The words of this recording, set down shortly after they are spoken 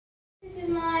This is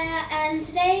Maya, and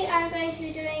today I'm going to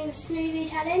be doing the smoothie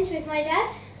challenge with my dad.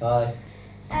 Hi.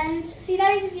 And for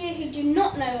those of you who do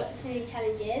not know what the smoothie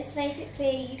challenge is,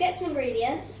 basically you get some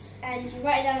ingredients and you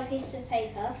write it down on pieces of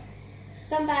paper,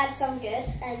 some bad, some good,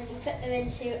 and you put them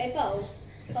into a bowl,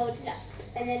 folded up.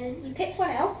 And then you pick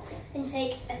one out and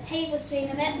take a tablespoon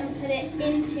of it and put it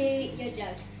into your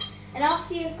jug. And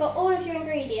after you've got all of your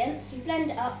ingredients, you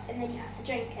blend it up and then you have to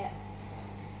drink it.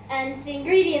 And the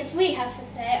ingredients we have for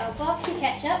today are barbecue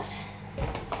ketchup,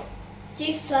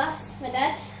 Juice Plus, my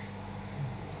dad's,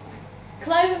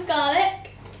 clove of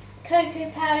garlic, cocoa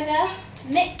powder,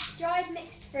 dried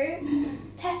mixed fruit,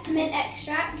 peppermint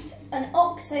extract, an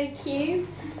OXO cube,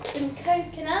 some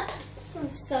coconut, some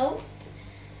salt,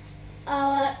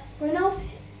 our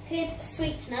granulated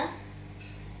sweetener,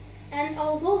 and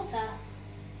our water.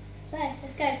 So,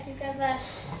 let's go. You go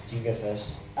first. You go first.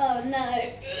 Oh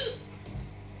no.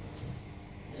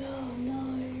 Oh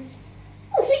no.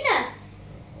 Oh, sweetener!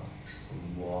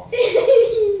 What?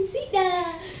 Sweetener!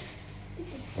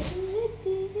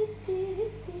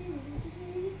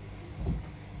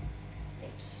 A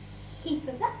heap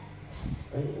of that.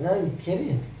 No, you're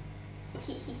kidding.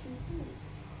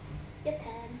 Your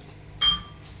turn.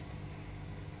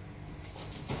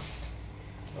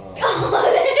 Oh.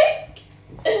 Garlic!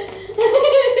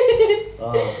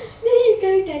 Oh. There you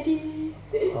go, Daddy.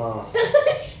 Oh.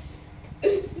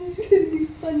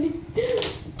 Funny.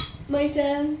 My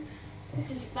turn. This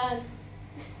is fun.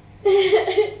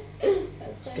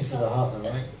 It's good for the heart, though,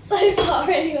 right? So far,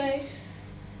 anyway.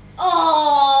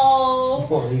 Oh!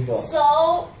 What have you got?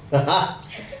 Salt. Not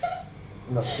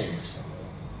too much.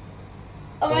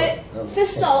 For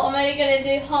salt, I'm only going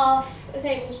to do half a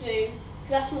tablespoon. Because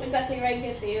that's not exactly very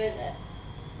good for you, is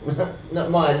it? Not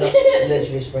mine,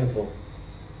 literally a sprinkle.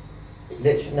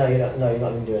 Literally, no, you're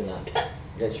not even doing that.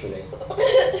 Literally.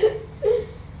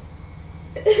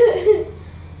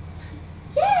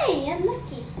 Yay, I'm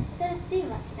lucky. Don't do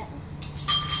lucky that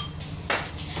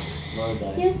one. My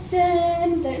day. Your turn.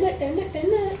 Don't look, don't look, don't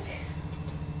look.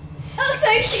 Oh,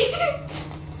 so cute.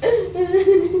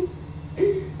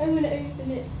 I'm going to open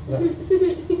it. No.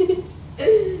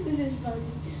 This is funny.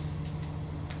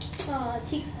 Oh,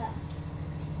 cheeks hurt.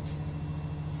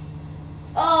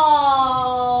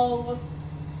 Oh,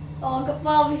 I've got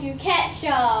barbecue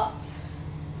ketchup.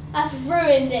 That's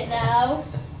ruined it now.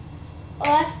 Oh,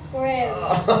 that's grim.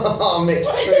 Oh, mixed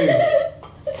food.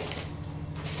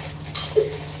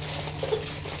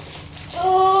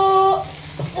 Oh.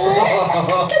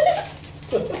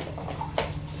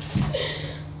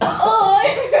 Oh,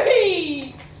 it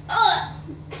freaks. Oh.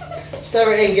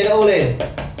 Stir it in, get it all in.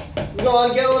 Go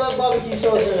on, get all that barbecue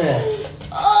sauce in there.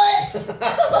 Oh.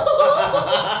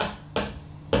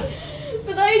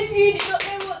 For those of you who do not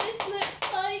know what this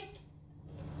looks like,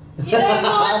 you know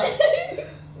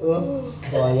what?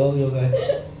 Oh, you'll go.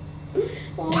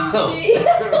 Oh no.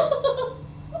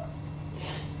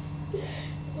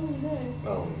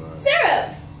 Oh no. Syrup!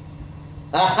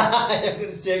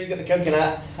 You got the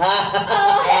coconut. Oh, I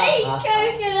hate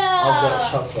coconut! I've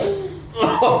got chocolate.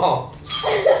 Oh.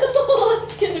 Oh,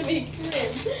 it's gonna be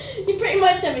grim. You're pretty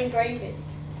much having gravy.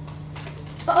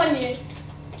 On you.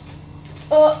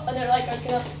 Oh, I don't like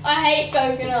coconut. I hate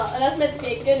coconut, and that's meant to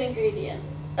be a good ingredient.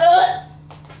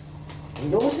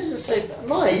 What does it say?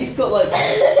 Maya, you've got like...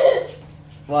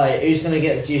 Right, who's going to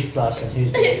get the Juice Plus and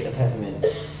who's going to get the peppermint?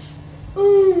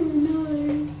 Oh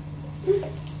no.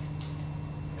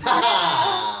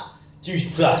 Ha! Juice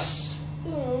Plus.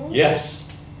 Oh. Yes.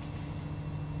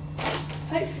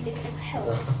 Hopefully this will help.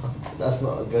 That's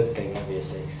not a good thing,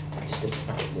 obviously. Just a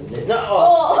tap. No!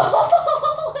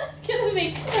 Oh, that's gonna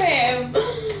be grim.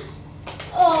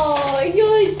 Oh,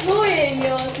 you're enjoying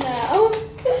yours now.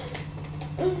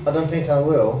 I don't think I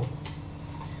will.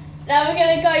 Now we're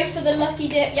gonna go for the lucky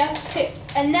dip. You have to pick,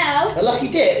 and now. A lucky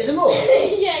dip? Is there more?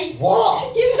 Yeah.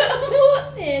 What? You put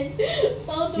more in.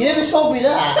 You never told me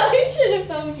that. I should have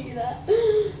told you that.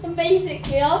 And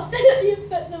basically, after you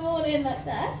put them all in like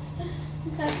that,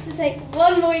 you have to take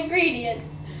one more ingredient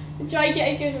and try and get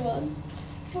a good one.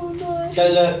 Oh no.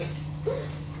 Don't look.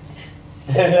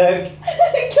 Don't look.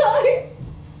 Go.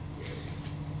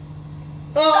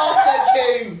 Oh, so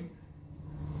cute.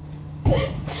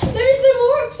 There is no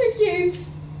more Oxford cubes.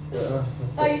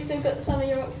 Oh, you still got some of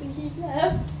your Oxford cubes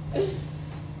left.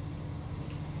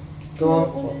 Go I on.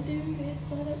 don't want to do this.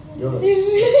 I don't want You're to do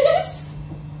this.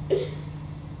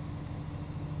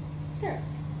 Syrup.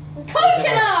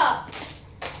 Coconut!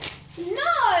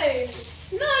 No!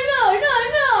 No, no, no,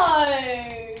 no!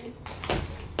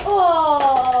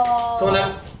 Oh! Come on now.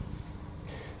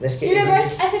 Let's get Remember, I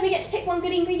said we get to pick one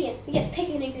good ingredient. We get to pick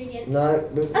an ingredient. No.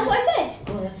 That's what I said.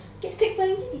 Go on then. Get to pick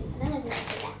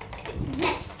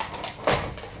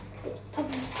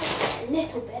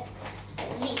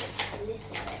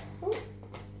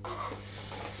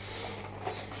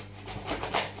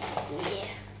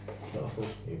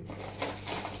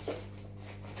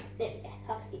Yeah,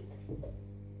 half a scoop.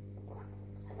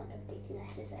 I'm not going to do too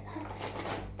nice, is it?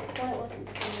 Well, it wasn't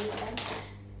then.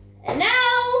 And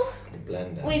now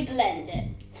we blend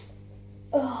it.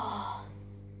 Oh,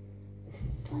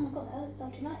 my god, that was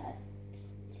not too nice. That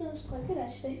smells quite good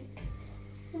actually.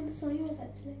 I want to smell yours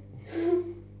actually.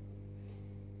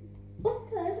 Oh,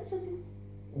 guys, it's something.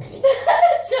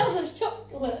 It smells of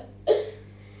chocolate.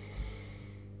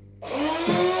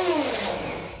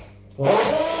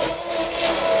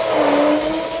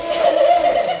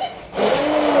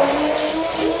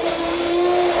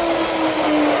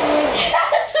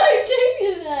 Don't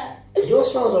do that. Yours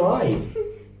smells alright.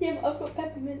 Yeah, but I've got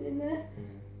peppermint in there.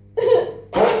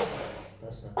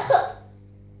 That's not.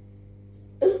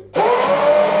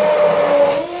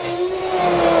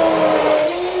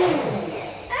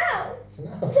 Ow!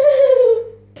 No.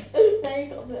 Now you've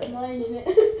got a bit of mine in it.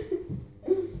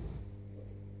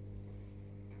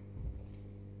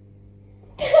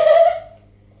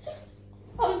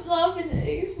 I was laughing as it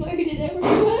exploded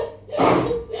everywhere.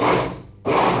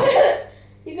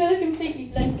 You gotta completely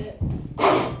blend it.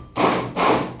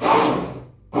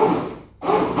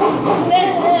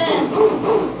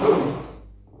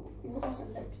 Yours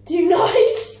doesn't look too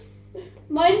nice.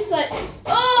 Mine's like,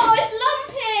 oh, it's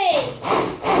lumpy.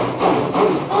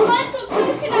 Oh, mine's got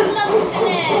coconut lumps in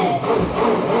it.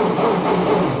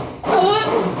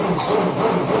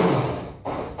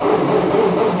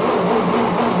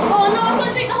 Oh no, I'm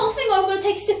gonna drink the whole thing or I'm gonna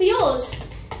take a sip of yours.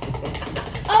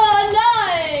 Oh no!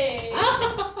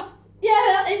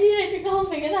 Yeah, if you don't drink the whole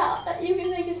thing of that, you can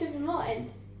take a sip of mine.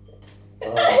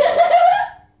 Oh.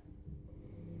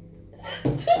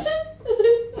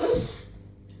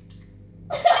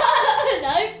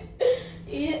 No.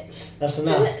 Yeah. That's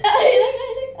enough. Look, I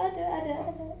do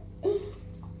it.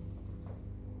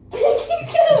 Keep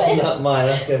That's going. not mine.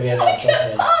 That's gonna be enough.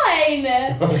 Okay. Fine.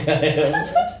 Okay.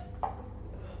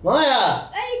 Maya!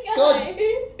 There you go. God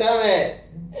damn it!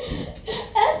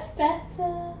 That's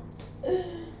better.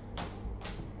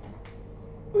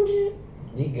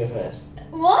 You can go first.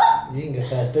 What? You can go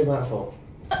first. Big mouthful.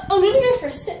 I'm gonna go for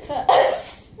a sip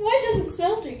first. Mine doesn't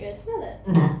smell too good. Smell it.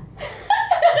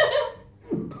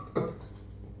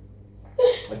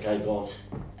 Okay, go on.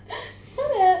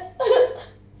 Smell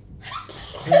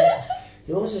it.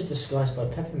 Yours is disguised by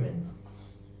peppermint.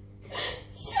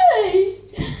 Shush.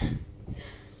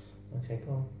 Okay,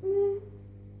 go on.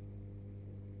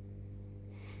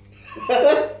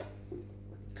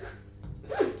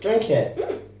 Drink it.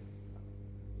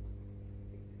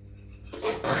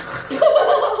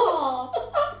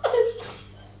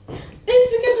 It's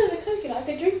because of the coconut. I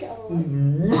could drink it otherwise.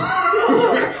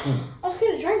 I could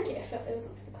have drank it if it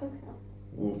wasn't for the coconut.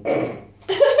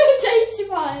 Taste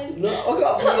fine. No,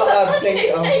 I think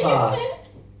I'm past.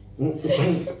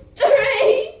 3,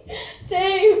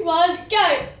 2, 1, go!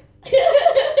 Can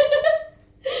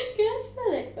I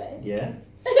smell it quick? Yeah.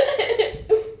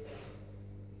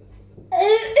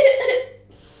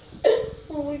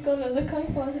 Oh my god, the coke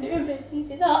wasn't even been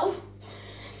heated up.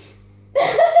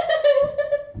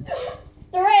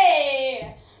 3,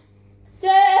 2,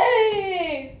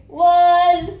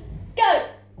 1, go!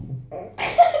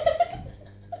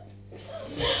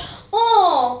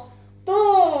 Oh, 2,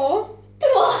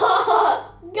 3,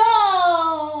 go!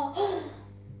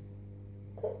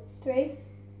 3.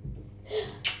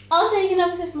 I'll take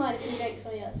another sip of mine and drink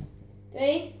some of yours.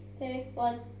 3, 2,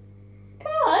 1.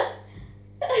 Come on!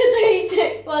 3,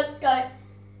 2, 1, go.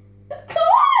 Come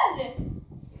on!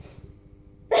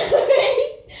 3.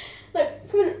 Look,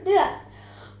 come on, do that.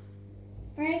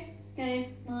 3, 2,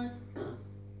 1, go.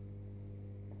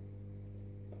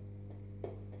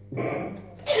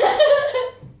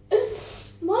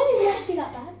 Mine isn't actually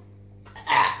that bad.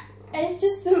 It's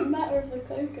just the matter of the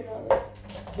coconuts.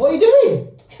 What are you doing?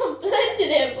 I'm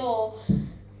blending it more.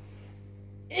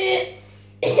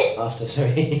 After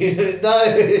 3. No.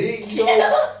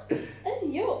 That's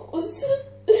yours.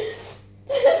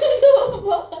 That's not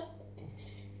mine.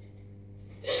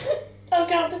 I'll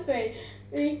count to 3.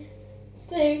 3,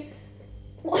 2,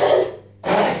 1.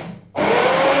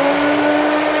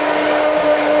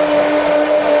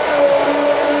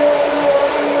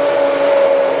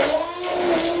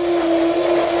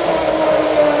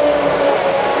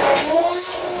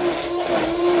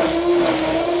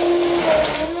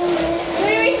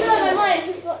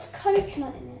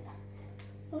 Coconut in it.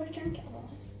 I would have drank it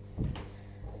otherwise.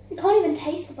 You can't even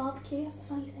taste the barbecue, that's the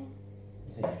funny thing.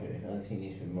 I think you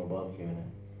need to put more barbecue in it.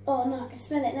 Oh no, I can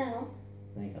smell it now.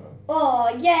 No, you can't. Oh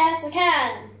yes, I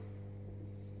can.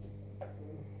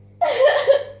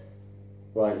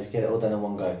 Right, let's get it all done in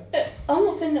one go. I'm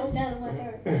not putting it all down on my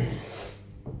throat.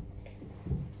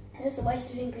 There's It's a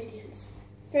waste of ingredients.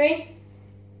 3,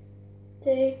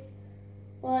 2,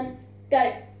 1,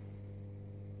 go.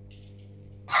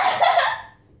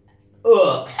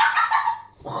 Ugh.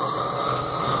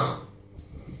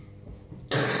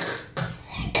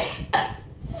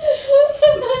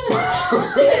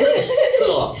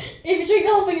 If you drink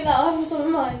the whole thing of that, I'll have some of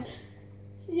mine.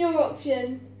 Your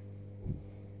option.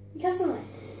 You can have some of mine.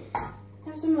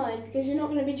 Have some of mine, because you're not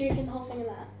going to be drinking the whole thing of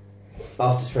that.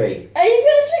 After 3. Are you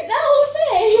going to drink the whole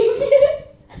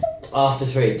thing? After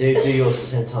 3. Do yours at the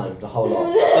same time. The whole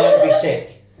lot. Don't be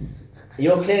sick.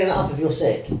 You're cleaning it up if you're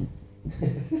sick.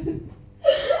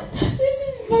 This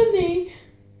is funny.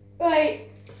 Right,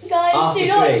 guys, After do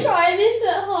not 3. try this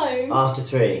at home. After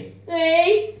 3.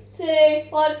 3, 2,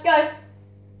 1, go.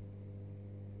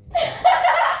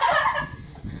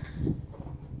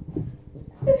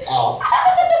 Oh.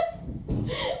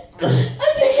 I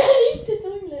think I need the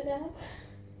toilet now.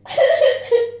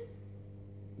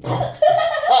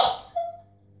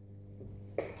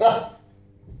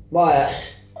 Maya,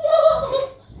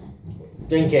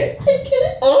 drink it. I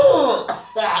couldn't. Oh.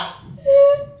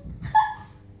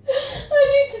 I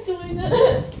need the toilet.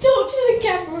 Talk to the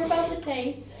camera about the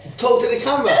tea. Talk to the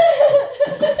camera.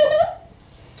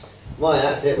 Maya,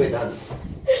 that's it, we're done.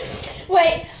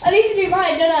 Wait, I need to do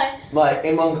mine, don't I? Mike,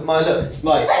 everyone, Maya, look.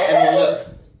 Mike, everyone, look.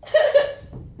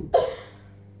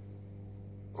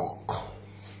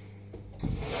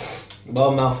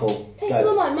 One mouthful. Taste Go. some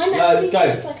of mine. Mine No, actually go.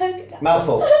 tastes like coconut.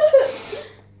 Mouthful.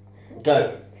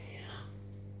 Go.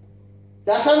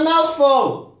 That's a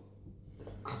mouthful.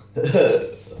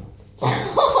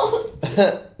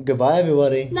 Goodbye,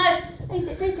 everybody. No, taste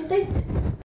it, taste it, taste it.